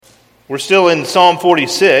We're still in Psalm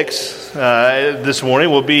 46 this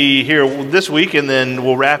morning. We'll be here this week, and then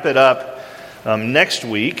we'll wrap it up next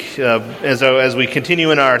week as we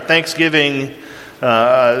continue in our Thanksgiving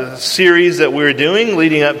series that we're doing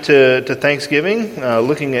leading up to Thanksgiving,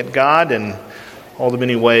 looking at God and all the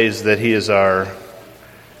many ways that He is our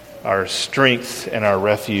strength and our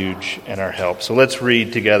refuge and our help. So let's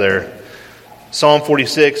read together Psalm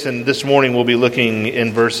 46, and this morning we'll be looking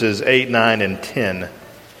in verses 8, 9, and 10.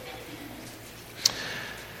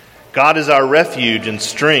 God is our refuge and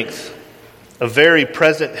strength, a very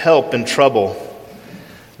present help in trouble.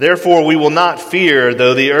 Therefore we will not fear,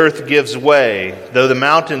 though the earth gives way, though the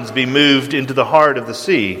mountains be moved into the heart of the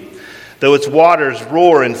sea, though its waters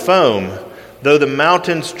roar and foam, though the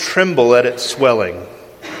mountains tremble at its swelling.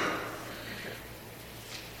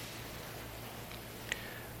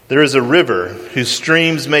 There is a river whose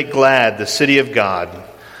streams make glad the city of God,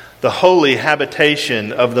 the holy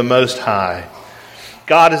habitation of the Most High.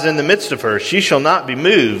 God is in the midst of her. She shall not be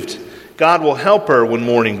moved. God will help her when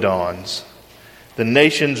morning dawns. The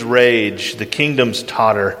nations rage, the kingdoms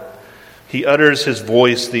totter. He utters his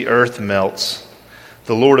voice, the earth melts.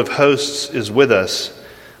 The Lord of hosts is with us.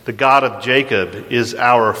 The God of Jacob is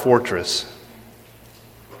our fortress.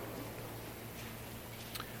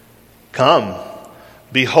 Come,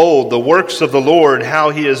 behold the works of the Lord, how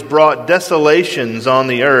he has brought desolations on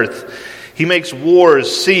the earth. He makes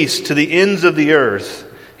wars cease to the ends of the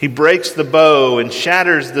earth. He breaks the bow and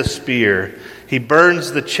shatters the spear. He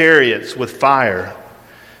burns the chariots with fire.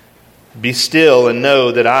 Be still and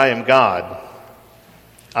know that I am God.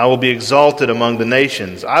 I will be exalted among the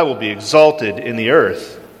nations. I will be exalted in the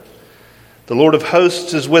earth. The Lord of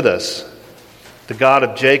hosts is with us. The God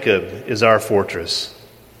of Jacob is our fortress.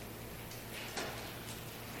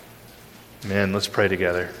 Amen. Let's pray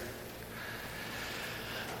together.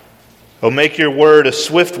 Oh, make your word a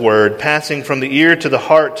swift word, passing from the ear to the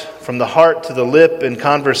heart, from the heart to the lip in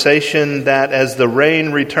conversation, that as the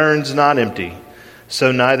rain returns not empty,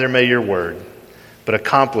 so neither may your word, but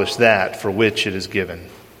accomplish that for which it is given.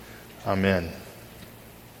 Amen.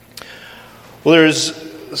 Well, there's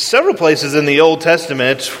several places in the Old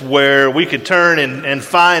Testament where we could turn and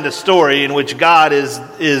find a story in which God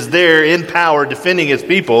is there in power defending his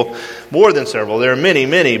people. More than several. There are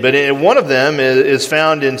many, but one of them is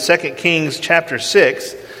found in 2 Kings chapter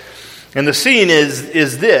 6. And the scene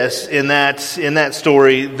is this, in that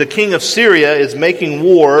story, the king of Syria is making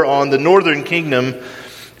war on the northern kingdom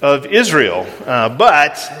of Israel.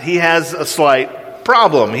 But he has a slight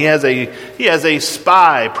problem. He has a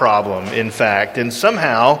spy problem, in fact. And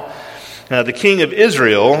somehow the king of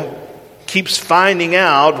Israel keeps finding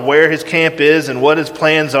out where his camp is and what his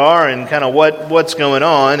plans are and kind of what's going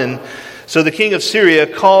on. And so the king of Syria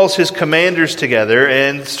calls his commanders together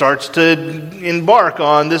and starts to embark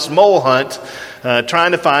on this mole hunt,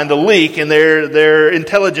 trying to find the leak in their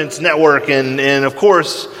intelligence network. And of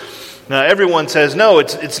course, everyone says, no,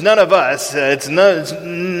 it's none of us. It's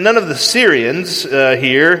none of the Syrians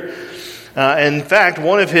here. In fact,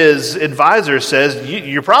 one of his advisors says,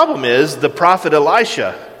 your problem is the prophet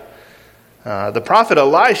Elisha. The prophet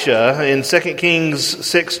Elisha in 2 Kings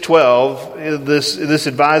 6:12, this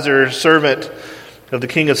advisor, servant of the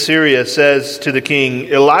king of Syria, says to the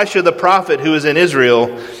king, Elisha the prophet who is in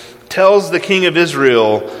Israel tells the king of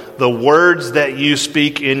Israel the words that you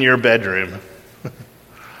speak in your bedroom.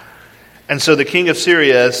 And so the king of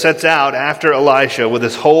Syria sets out after Elisha with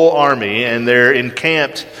his whole army, and they're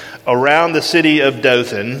encamped around the city of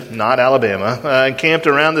Dothan, not Alabama, encamped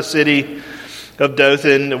around the city of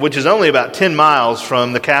Dothan, which is only about 10 miles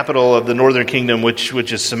from the capital of the northern kingdom, which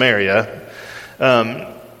is Samaria.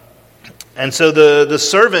 And so the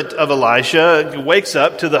servant of Elisha wakes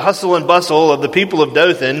up to the hustle and bustle of the people of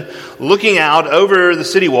Dothan, looking out over the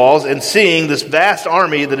city walls and seeing this vast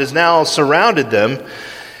army that has now surrounded them.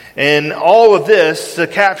 And all of this to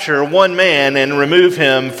capture one man and remove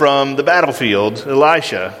him from the battlefield,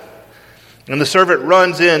 Elisha. And the servant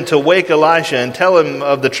runs in to wake Elisha and tell him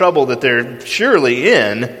of the trouble that they're surely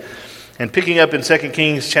in. And picking up in 2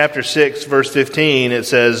 Kings chapter 6, verse 15, it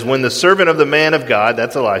says, when the servant of the man of God,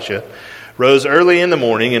 that's Elisha, rose early in the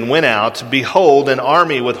morning and went out, behold, an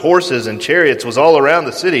army with horses and chariots was all around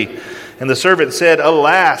the city. And the servant said,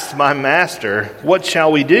 alas, my master, what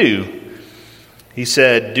shall we do? He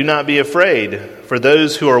said, do not be afraid, for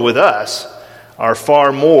those who are with us are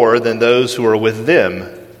far more than those who are with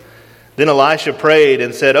them. Then Elisha prayed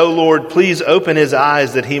and said, O Lord, please open his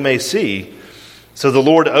eyes that he may see. So the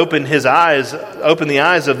Lord opened the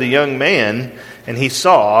eyes of the young man, and he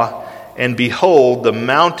saw, and behold, the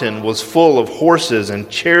mountain was full of horses and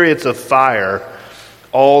chariots of fire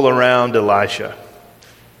all around Elisha.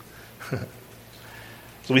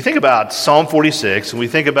 So we think about Psalm 46, and we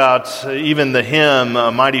think about even the hymn,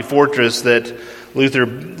 Mighty Fortress, that Luther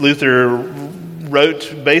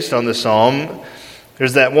wrote based on the psalm.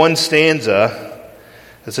 There's that one stanza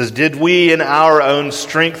that says, "Did we in our own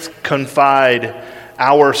strength confide,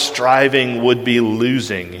 our striving would be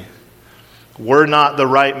losing. Were not the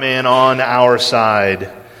right man on our side,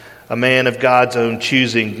 a man of God's own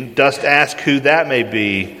choosing. Dost ask who that may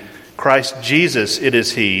be? Christ Jesus it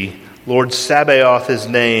is he. Lord Sabaoth his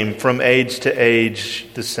name, from age to age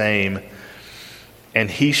the same. And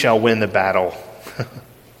he shall win the battle."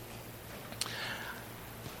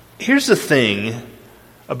 Here's the thing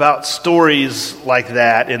about stories like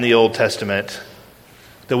that in the Old Testament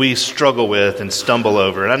that we struggle with and stumble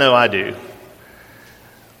over, and I know I do.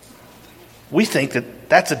 We think that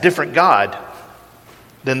that's a different God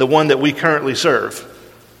than the one that we currently serve.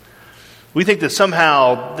 We think that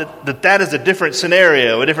somehow that is a different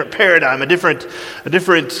scenario, a different paradigm, a different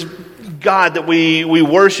God that we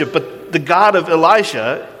worship. But the God of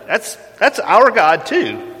Elisha, that's our God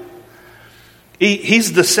too.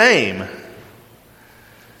 He's the same.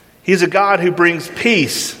 He's a God who brings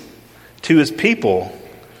peace to his people.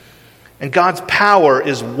 And God's power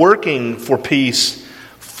is working for peace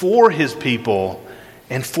for his people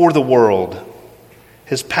and for the world.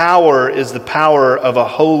 His power is the power of a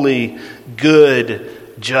holy, good,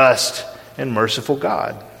 just, and merciful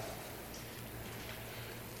God.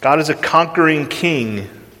 God is a conquering king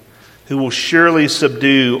who will surely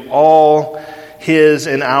subdue all his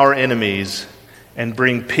and our enemies and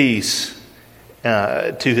bring peace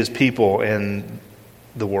to his people and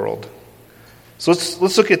the world. So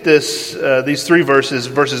let's look at these three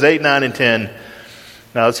verses 8, 9, and 10.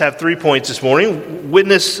 Now let's have 3 points this morning.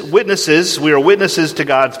 Witnesses. We are witnesses to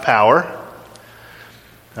God's power.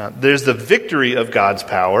 There's the victory of God's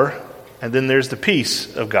power, and then there's the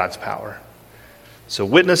peace of God's power. So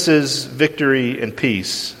witnesses, victory, and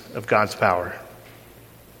peace of God's power.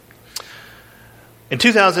 In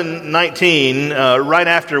 2019, right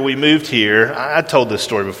after we moved here, I told this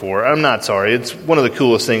story before. I'm not sorry. It's one of the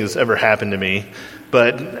coolest things that's ever happened to me.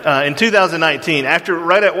 But in 2019,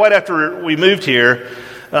 right after we moved here,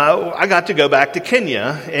 I got to go back to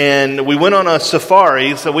Kenya, and we went on a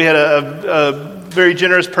safari. So we had a very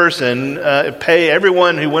generous person pay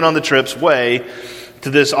everyone who went on the trip's way to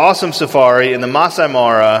this awesome safari in the Masai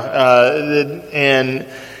Mara. And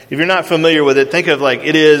if you're not familiar with it, think of like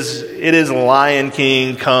it is Lion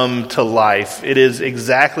King come to life. It is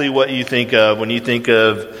exactly what you think of when you think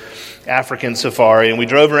of African safari. And we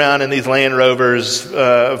drove around in these Land Rovers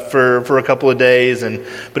for a couple of days,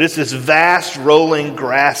 but it's this vast rolling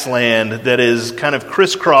grassland that is kind of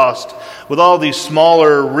crisscrossed with all these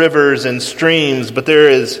smaller rivers and streams. But there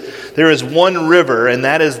is one river, and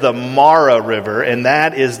that is the Mara River, and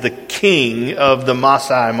that is the king of the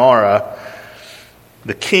Masai Mara,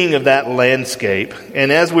 the king of that landscape.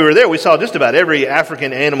 And as we were there, we saw just about every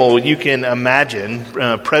African animal you can imagine,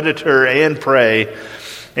 predator and prey.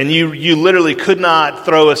 And you literally could not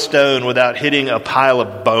throw a stone without hitting a pile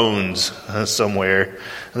of bones somewhere.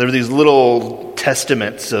 And there were these little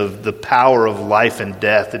testaments of the power of life and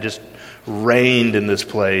death that just reigned in this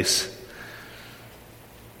place.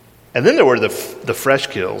 And then there were the fresh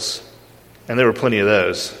kills, and there were plenty of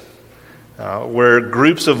those, where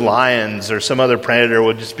groups of lions or some other predator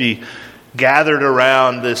would just be gathered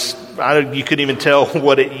around this, you couldn't even tell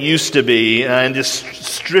what it used to be, and just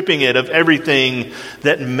stripping it of everything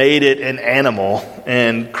that made it an animal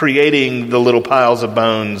and creating the little piles of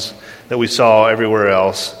bones that we saw everywhere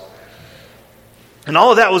else. And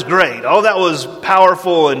all of that was great. All of that was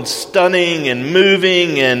powerful and stunning and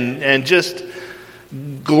moving and just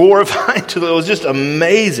glorifying to them. It was just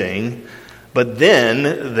amazing. But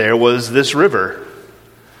then there was this river.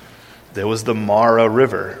 There was the Mara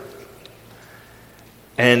River.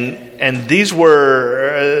 And these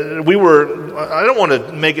were, I don't want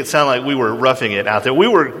to make it sound like we were roughing it out there. We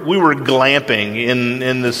were glamping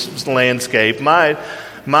in this landscape.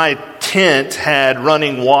 My tent had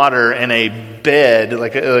running water and a bed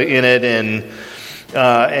in it,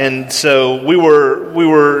 and so we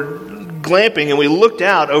were glamping, and we looked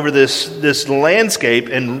out over this landscape,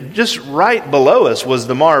 and just right below us was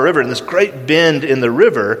the Mara River and this great bend in the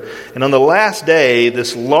river. And on the last day,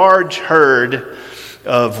 this large herd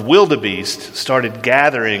of wildebeest started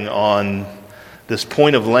gathering on this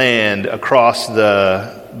point of land across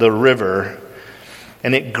the river.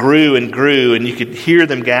 And it grew and grew, and you could hear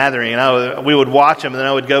them gathering. And we would watch them, and then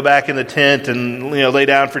I would go back in the tent and lay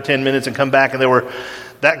down for 10 minutes and come back, and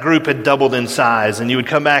that group had doubled in size. And you would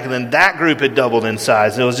come back, and then that group had doubled in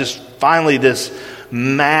size. And it was just finally this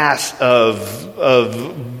mass of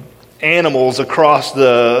animals across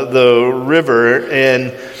the river,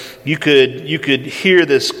 and you could hear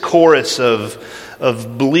this chorus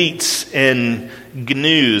of bleats and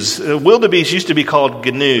gnues. Wildebeest used to be called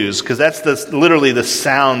gnues because that's literally the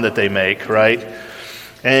sound that they make, right?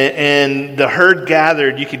 And the herd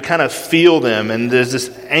gathered, you could kind of feel them, and there's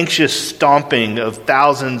this anxious stomping of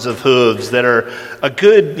thousands of hooves that are a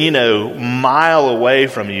good, mile away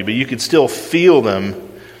from you, but you could still feel them.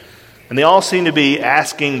 And they all seem to be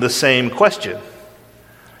asking the same question.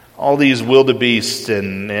 All these wildebeests,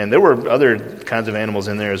 and there were other kinds of animals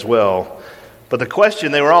in there as well. But the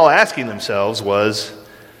question they were all asking themselves was,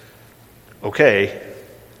 okay,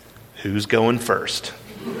 who's going first?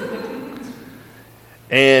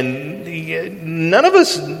 And none of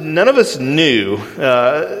us knew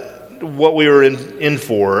what we were in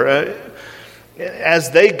for.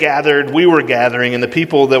 As they gathered, we were gathering, and the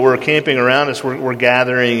people that were camping around us were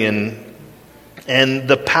gathering, and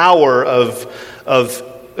the power of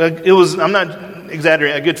it was, I'm not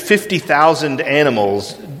exaggerating, a good 50,000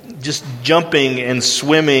 animals just jumping and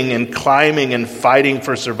swimming and climbing and fighting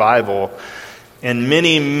for survival, and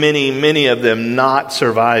many, many, many of them not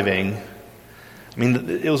surviving. I mean,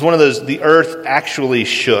 it was one of those, the earth actually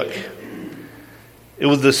shook. It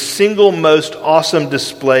was the single most awesome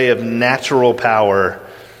display of natural power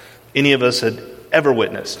any of us had ever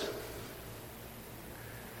witnessed.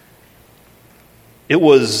 It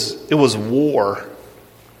was war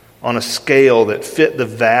on a scale that fit the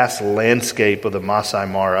vast landscape of the Masai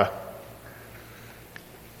Mara.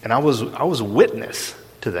 And I was witness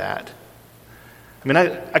to that. I mean,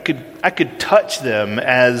 I could touch them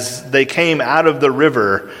as they came out of the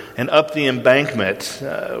river and up the embankment.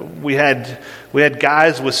 We had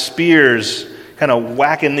guys with spears kind of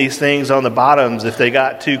whacking these things on the bottoms if they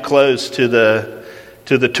got too close to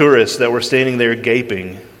the tourists that were standing there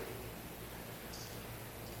gaping.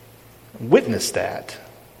 Witness that.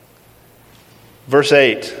 Verse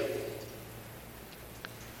 8.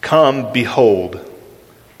 Come, behold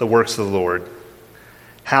the works of the Lord,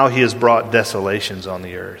 how he has brought desolations on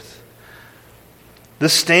the earth.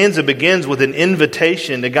 This stanza begins with an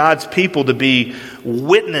invitation to God's people to be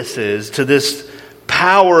witnesses to this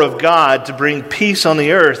power of God to bring peace on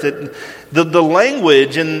the earth. The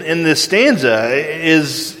language in this stanza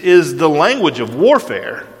is the language of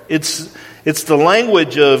warfare. It's the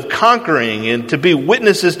language of conquering and to be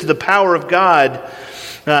witnesses to the power of God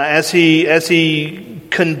as he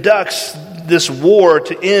conducts this war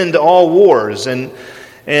to end all wars. And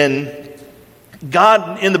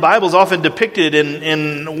God in the Bible is often depicted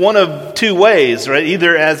in one of two ways, right?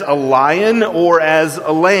 Either as a lion or as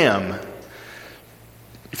a lamb.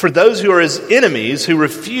 For those who are his enemies, who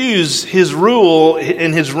refuse his rule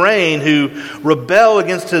and his reign, who rebel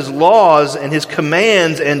against his laws and his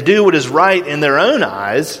commands and do what is right in their own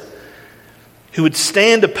eyes, who would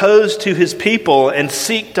stand opposed to his people and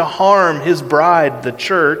seek to harm his bride, the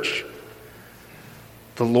church,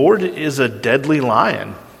 the Lord is a deadly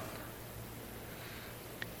lion.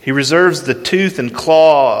 He reserves the tooth and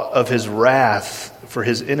claw of his wrath for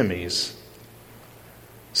his enemies.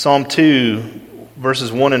 Psalm 2,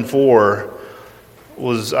 verses 1 and 4,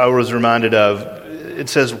 I was reminded of. It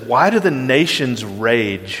says, "Why do the nations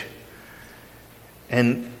rage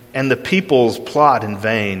and the peoples plot in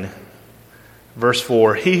vain?" Verse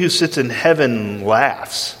 4, "He who sits in heaven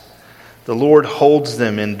laughs. The Lord holds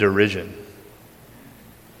them in derision."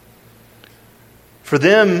 For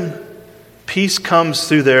them, peace comes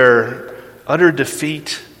through their utter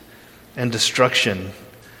defeat and destruction.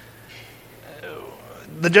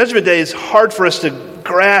 The judgment day is hard for us to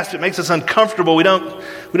grasp. It makes us uncomfortable. We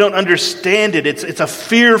don't understand it. It's a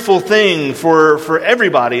fearful thing for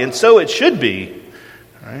everybody, and so it should be.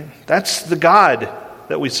 Right? That's the God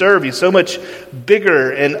that we serve. He's so much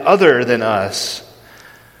bigger and other than us.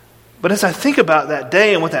 But as I think about that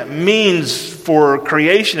day and what that means for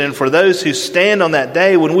creation and for those who stand on that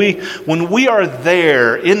day, when we are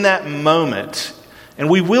there in that moment, and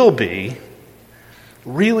we will be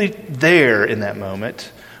really there in that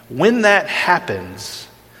moment, when that happens,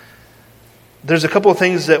 there's a couple of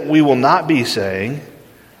things that we will not be saying.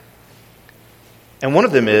 And one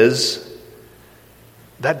of them is,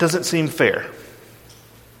 that doesn't seem fair.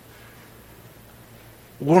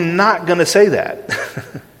 We're not going to say that.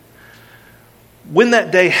 When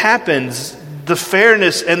that day happens, the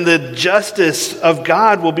fairness and the justice of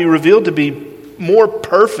God will be revealed to be more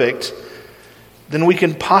perfect than we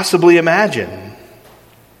can possibly imagine.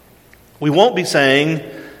 We won't be saying,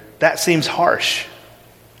 that seems harsh.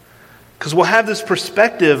 Because we'll have this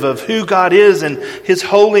perspective of who God is and his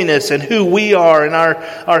holiness and who we are and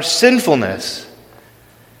our sinfulness.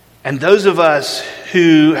 And those of us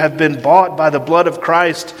who have been bought by the blood of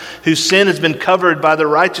Christ, whose sin has been covered by the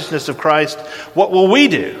righteousness of Christ, what will we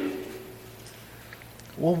do?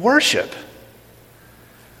 We'll worship.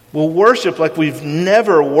 We'll worship like we've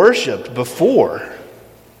never worshiped before.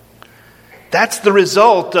 That's the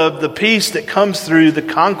result of the peace that comes through the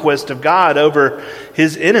conquest of God over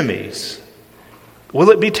his enemies. Will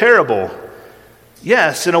it be terrible?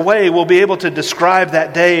 Yes, in a way, we'll be able to describe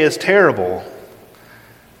that day as terrible.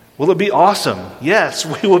 Will it be awesome? Yes,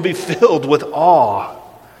 we will be filled with awe.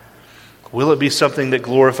 Will it be something that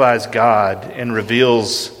glorifies God and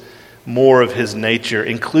reveals more of his nature,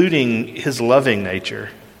 including his loving nature?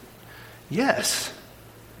 Yes.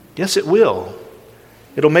 Yes, it will.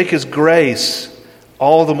 It'll make his grace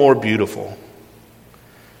all the more beautiful.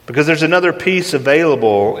 Because there's another peace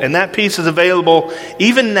available, and that peace is available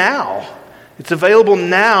even now. It's available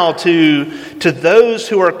now to those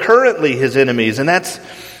who are currently his enemies, and that's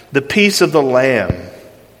the peace of the Lamb.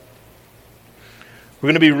 We're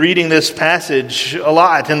going to be reading this passage a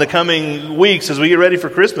lot in the coming weeks as we get ready for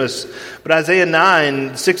Christmas. But Isaiah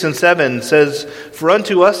 9, 6 and 7 says, "For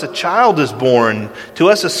unto us a child is born, to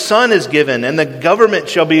us a son is given, and the government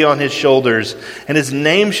shall be on his shoulders, and his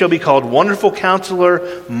name shall be called Wonderful Counselor,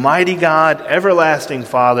 Mighty God, Everlasting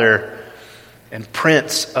Father, and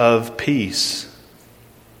Prince of Peace."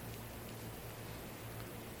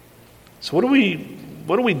 So what do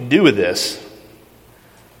we do with this?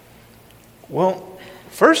 Well,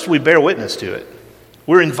 first, we bear witness to it.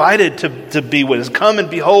 We're invited to be witness. Come and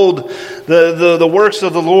behold the works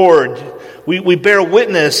of the Lord. We bear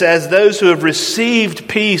witness as those who have received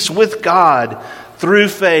peace with God through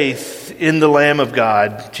faith in the Lamb of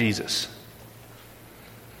God, Jesus.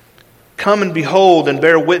 Come and behold and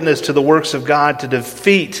bear witness to the works of God to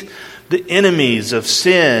defeat the enemies of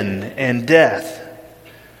sin and death.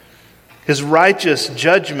 His righteous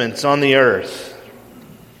judgments on the earth.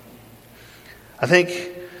 I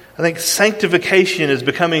think sanctification is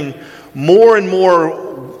becoming more and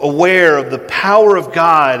more aware of the power of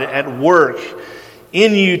God at work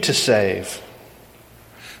in you to save.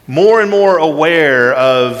 More and more aware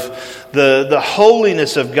of the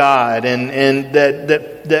holiness of God and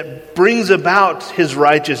that brings about his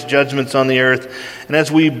righteous judgments on the earth. And as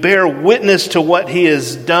we bear witness to what he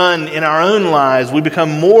has done in our own lives, we become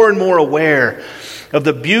more and more aware of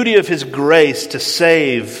the beauty of his grace to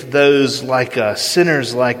save those like us,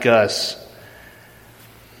 sinners like us.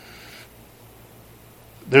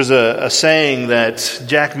 There's a saying that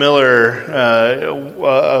Jack Miller,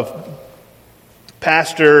 a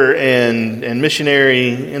pastor and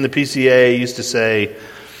missionary in the PCA, used to say,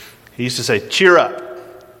 "Cheer up.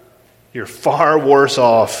 You're far worse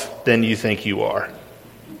off than you think you are."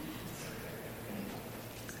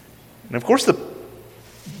 And of course,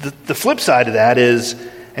 the flip side of that is,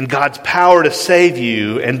 and God's power to save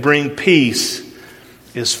you and bring peace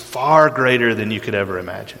is far greater than you could ever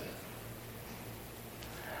imagine.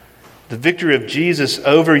 The victory of Jesus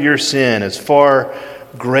over your sin is far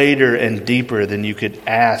greater and deeper than you could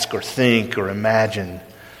ask or think or imagine.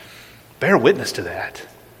 Bear witness to that.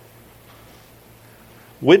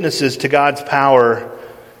 Witnesses to God's power,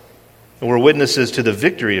 and we're witnesses to the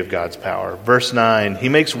victory of God's power. Verse 9, "He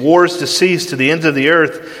makes wars to cease to the ends of the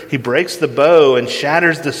earth. He breaks the bow and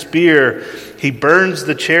shatters the spear. He burns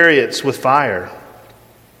the chariots with fire."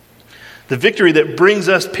 The victory that brings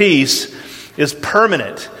us peace is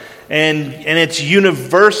permanent and it's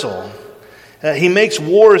universal. He makes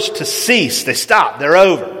wars to cease. They stop. They're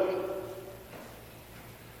over.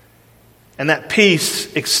 And that peace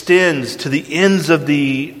extends to the ends of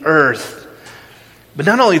the earth. But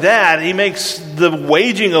not only that, he makes the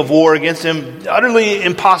waging of war against him utterly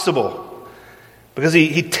impossible. Because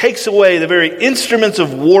he takes away the very instruments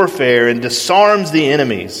of warfare and disarms the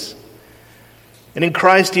enemies. And in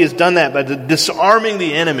Christ he has done that by disarming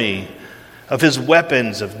the enemy of his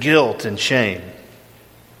weapons of guilt and shame.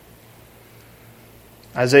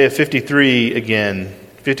 Isaiah 53 again,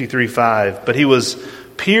 53:5. "But he was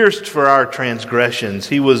pierced for our transgressions.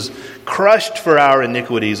 He was crushed for our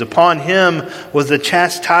iniquities. Upon him was the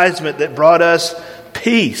chastisement that brought us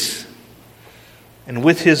peace. And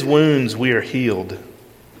with his wounds we are healed."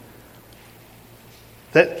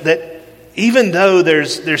 That even though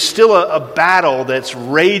there's still a battle that's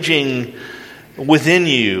raging within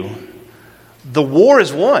you, the war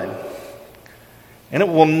is won. And it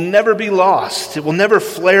will never be lost. It will never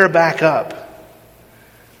flare back up.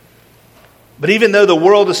 But even though the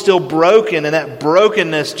world is still broken and that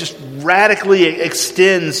brokenness just radically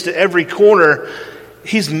extends to every corner,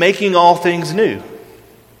 he's making all things new.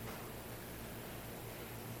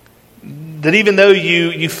 That even though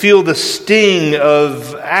you feel the sting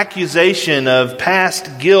of accusation, of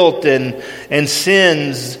past guilt and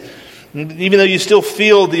sins, even though you still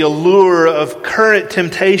feel the allure of current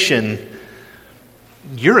temptation,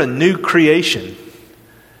 you're a new creation.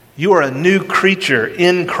 You are a new creature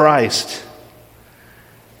in Christ.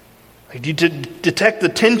 You detect the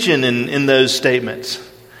tension in those statements.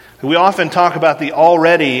 We often talk about the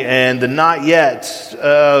already and the not yet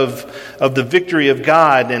of the victory of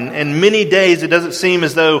God. And many days it doesn't seem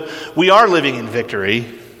as though we are living in victory.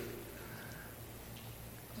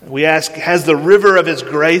 We ask, has the river of His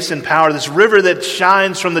grace and power, this river that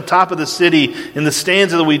shines from the top of the city in the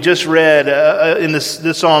stanza that we just read in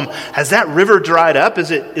this psalm, has that river dried up?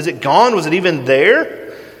 Is it gone? Was it even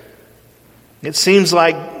there? It seems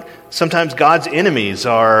like sometimes God's enemies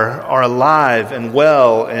are alive and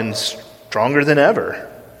well and stronger than ever.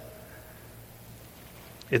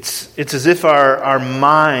 It's as if our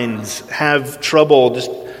minds have trouble just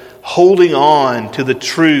holding on to the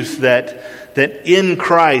truth that in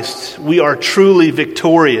Christ we are truly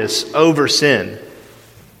victorious over sin.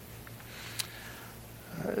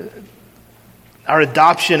 Our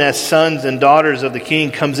adoption as sons and daughters of the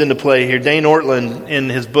King comes into play here. Dane Ortland, in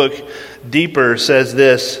his book Deeper, says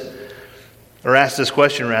this, or asks this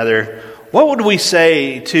question rather: what would we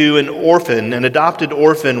say to an adopted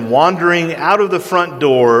orphan, wandering out of the front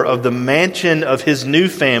door of the mansion of his new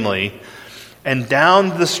family and down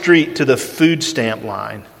the street to the food stamp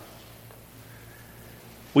line?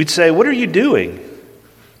 We'd say, what are you doing?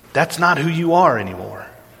 That's not who you are anymore.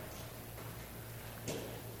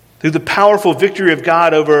 Through the powerful victory of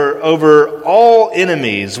God over all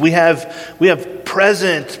enemies, we have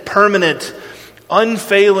present, permanent,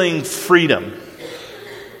 unfailing freedom.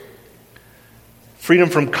 Freedom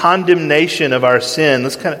from condemnation of our sin.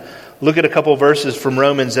 Let's kind of look at a couple verses from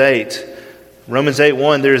Romans 8. Romans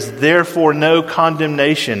 8:1, there is therefore no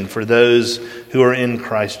condemnation for those who are in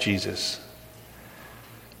Christ Jesus.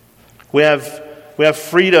 We have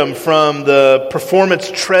freedom from the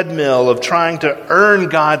performance treadmill of trying to earn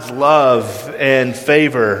God's love and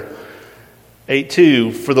favor.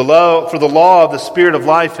 8:2, for the law of the Spirit of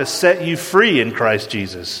life has set you free in Christ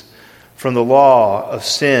Jesus from the law of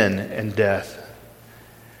sin and death.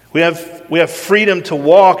 We have freedom to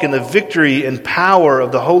walk in the victory and power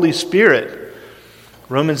of the Holy Spirit.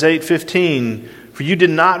 Romans 8:15, for you did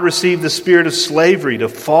not receive the spirit of slavery to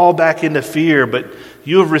fall back into fear, but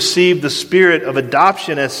you have received the spirit of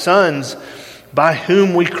adoption as sons, by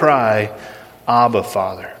whom we cry, Abba,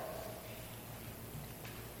 Father.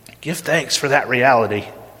 Give thanks for that reality.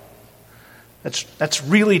 That's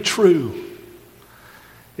really true.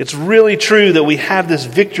 It's really true that we have this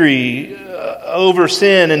victory over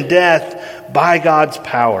sin and death by God's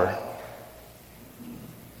power.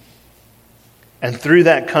 And through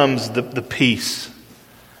that comes the peace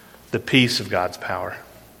of God's power.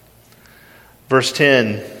 Verse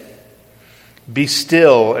 10, be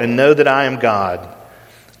still and know that I am God.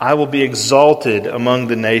 I will be exalted among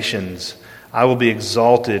the nations. I will be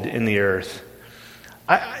exalted in the earth.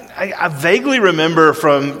 I vaguely remember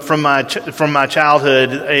from my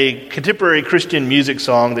childhood a contemporary Christian music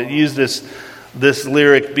song that used this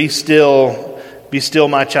lyric, be still,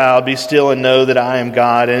 my child, be still and know that I am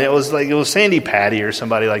God. And it was Sandy Patty or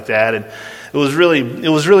somebody like that. And it was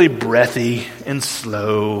really breathy and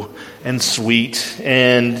slow and sweet.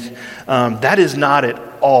 And that is not at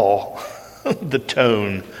all the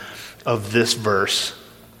tone of this verse.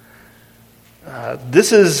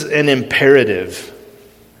 This is an imperative.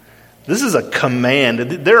 This is a command.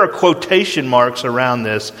 There are quotation marks around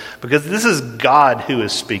this because this is God who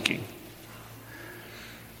is speaking.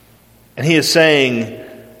 And He is saying,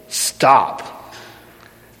 stop.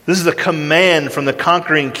 This is a command from the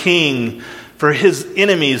conquering King for His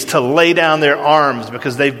enemies to lay down their arms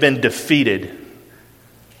because they've been defeated.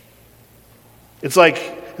 It's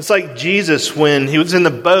like Jesus when He was in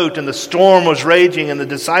the boat and the storm was raging and the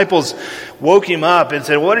disciples woke Him up and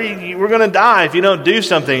said, we're going to die if you don't do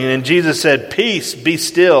something. And Jesus said, peace, be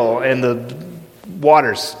still. And the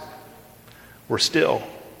waters were still.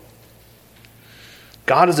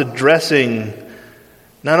 God is addressing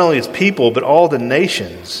not only His people, but all the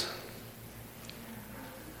nations.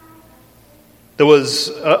 There was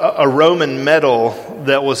a Roman medal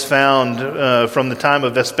that was found from the time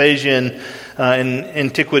of Vespasian in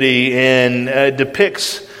antiquity, and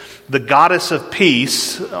depicts the goddess of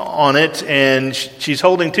peace on it, and she's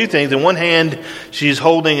holding two things. In one hand, she's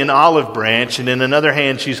holding an olive branch, and in another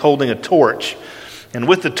hand, she's holding a torch. And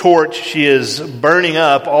with the torch, she is burning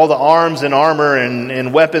up all the arms and armor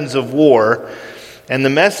and weapons of war. And the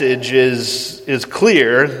message is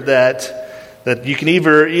clear that That you can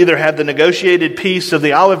either have the negotiated peace of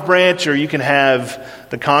the olive branch, or you can have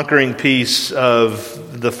the conquering peace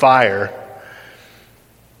of the fire.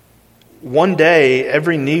 One day,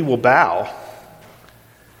 every knee will bow,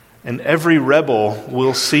 and every rebel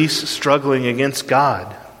will cease struggling against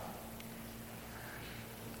God.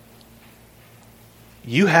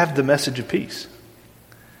 You have the message of peace.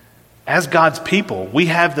 As God's people, we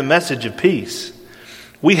have the message of peace.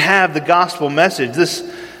 We have the gospel message. This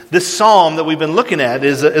psalm that we've been looking at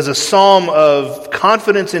is a psalm of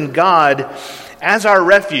confidence in God as our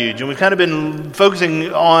refuge. And we've kind of been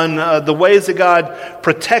focusing on the ways that God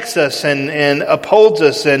protects us and upholds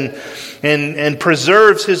us and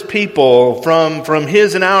preserves His people from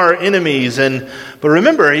His and our enemies. But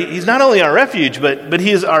remember, He's not only our refuge, but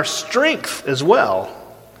He is our strength as well.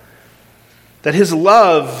 That His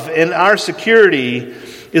love and our security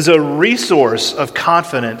is a resource of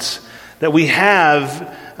confidence that we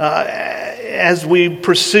have as we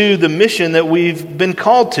pursue the mission that we've been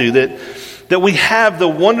called to, that we have the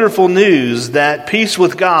wonderful news that peace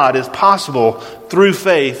with God is possible through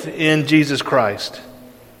faith in Jesus Christ.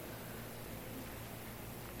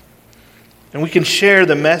 And we can share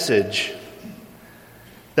the message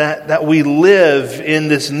that we live in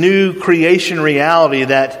this new creation reality,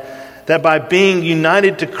 that by being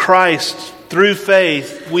united to Christ through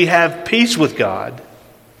faith, we have peace with God.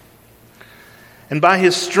 And by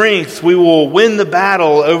His strength, we will win the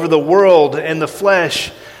battle over the world and the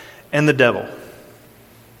flesh and the devil.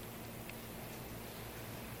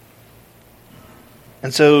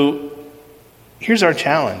 And so, here's our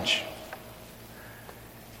challenge.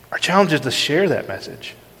 Our challenge is to share that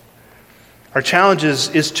message. Our challenge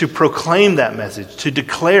is to proclaim that message, to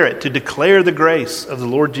declare it, to declare the grace of the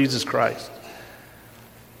Lord Jesus Christ.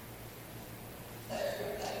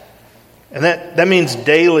 And that means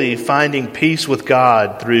daily finding peace with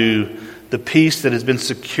God through the peace that has been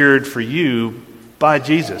secured for you by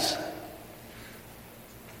Jesus.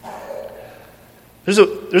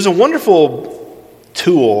 There's a wonderful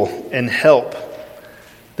tool and help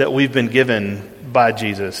that we've been given by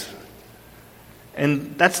Jesus.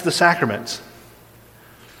 And that's the sacraments.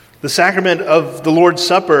 The sacrament of the Lord's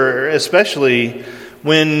Supper, especially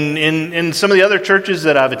when in some of the other churches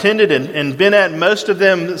that I've attended and been at, most of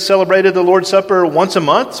them celebrated the Lord's Supper once a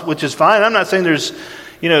month, which is fine. I'm not saying there's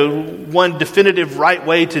one definitive right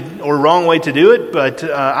way to or wrong way to do it, but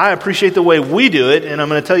I appreciate the way we do it, and I'm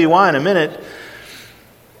going to tell you why in a minute.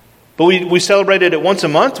 But we celebrated it once a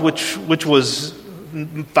month, which was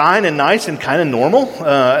fine and nice and kind of normal.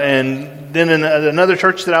 And then in another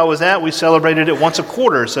church that I was at, we celebrated it once a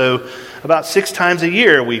quarter. So about 6 times a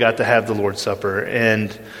year we got to have the Lord's Supper.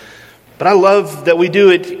 But I love that we do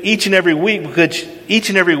it each and every week, because each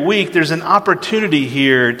and every week there's an opportunity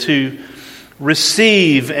here to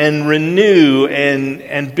receive and renew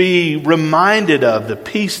and be reminded of the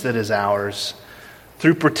peace that is ours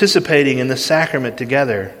through participating in the sacrament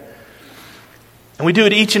together. And we do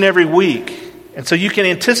it each and every week. And so you can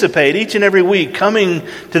anticipate each and every week coming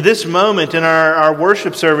to this moment in our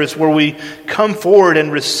worship service where we come forward and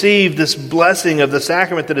receive this blessing of the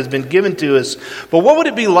sacrament that has been given to us. But what would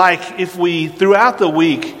it be like if we, throughout the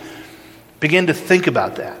week, begin to think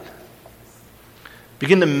about that?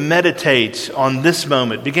 Begin to meditate on this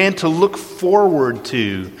moment. Begin to look forward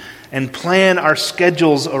to and plan our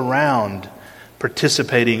schedules around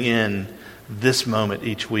participating in this moment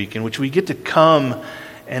each week, in which we get to come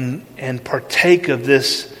and partake of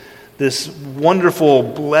this wonderful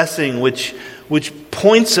blessing which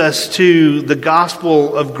points us to the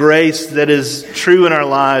gospel of grace that is true in our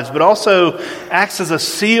lives, but also acts as a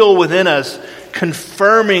seal within us,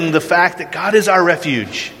 confirming the fact that God is our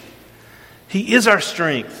refuge. He is our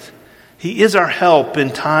strength. He is our help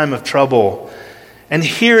in time of trouble. And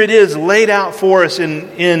here it is laid out for us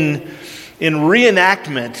in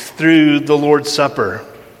reenactment through the Lord's Supper.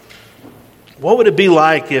 What would it be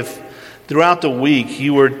like if throughout the week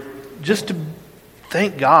you were just to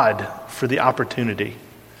thank God for the opportunity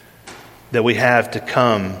that we have to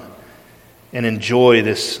come and enjoy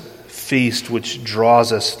this feast which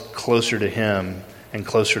draws us closer to Him and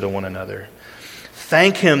closer to one another?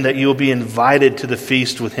 Thank Him that you'll be invited to the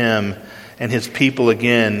feast with Him and His people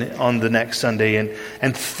again on the next Sunday.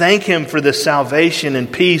 And thank Him for the salvation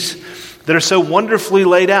and peace that are so wonderfully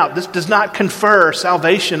laid out. This does not confer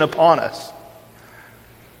salvation upon us.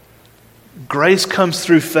 Grace comes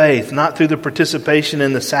through faith, not through the participation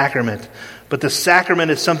in the sacrament. But the sacrament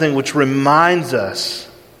is something which reminds us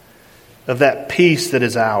of that peace that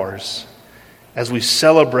is ours as we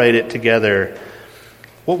celebrate it together.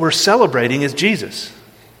 What we're celebrating is Jesus.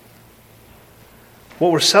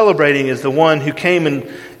 What we're celebrating is the one who came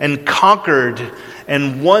and conquered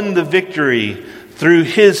and won the victory through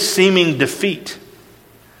his seeming defeat.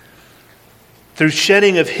 Through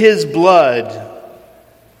shedding of his blood,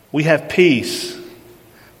 we have peace.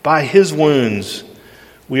 By his wounds,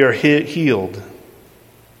 we are healed.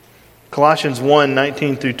 Colossians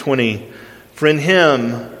 1:19 through 20. For in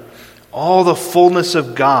him, all the fullness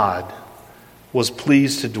of God was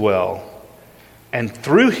pleased to dwell, and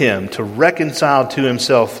through him to reconcile to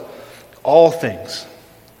himself all things,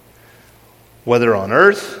 whether on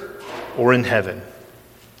earth or in heaven,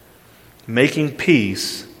 making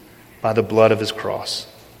peace by the blood of his cross.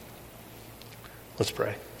 Let's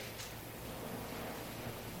pray.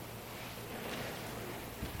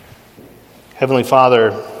 Heavenly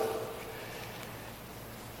Father,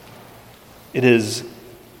 it is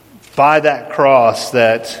by that cross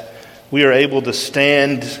that we are able to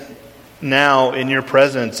stand now in your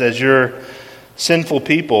presence as your sinful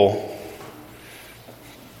people,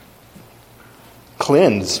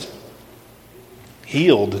 cleansed,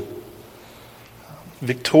 healed,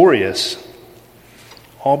 victorious,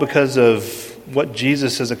 all because of what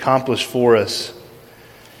Jesus has accomplished for us.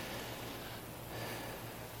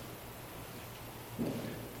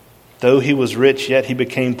 Though he was rich, yet he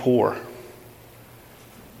became poor.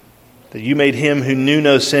 That you made him who knew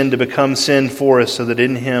no sin to become sin for us, so that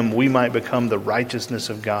in him we might become the righteousness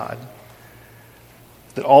of God.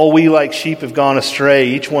 That all we like sheep have gone astray,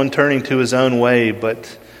 each one turning to his own way,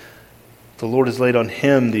 but the Lord has laid on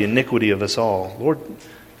him the iniquity of us all. Lord,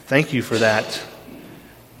 thank you for that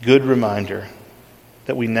good reminder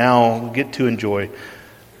that we now get to enjoy.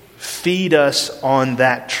 Feed us on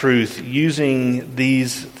that truth using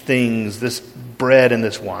these things, this bread and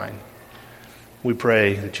this wine. We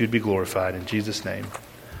pray that you'd be glorified. In Jesus' name,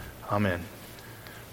 amen.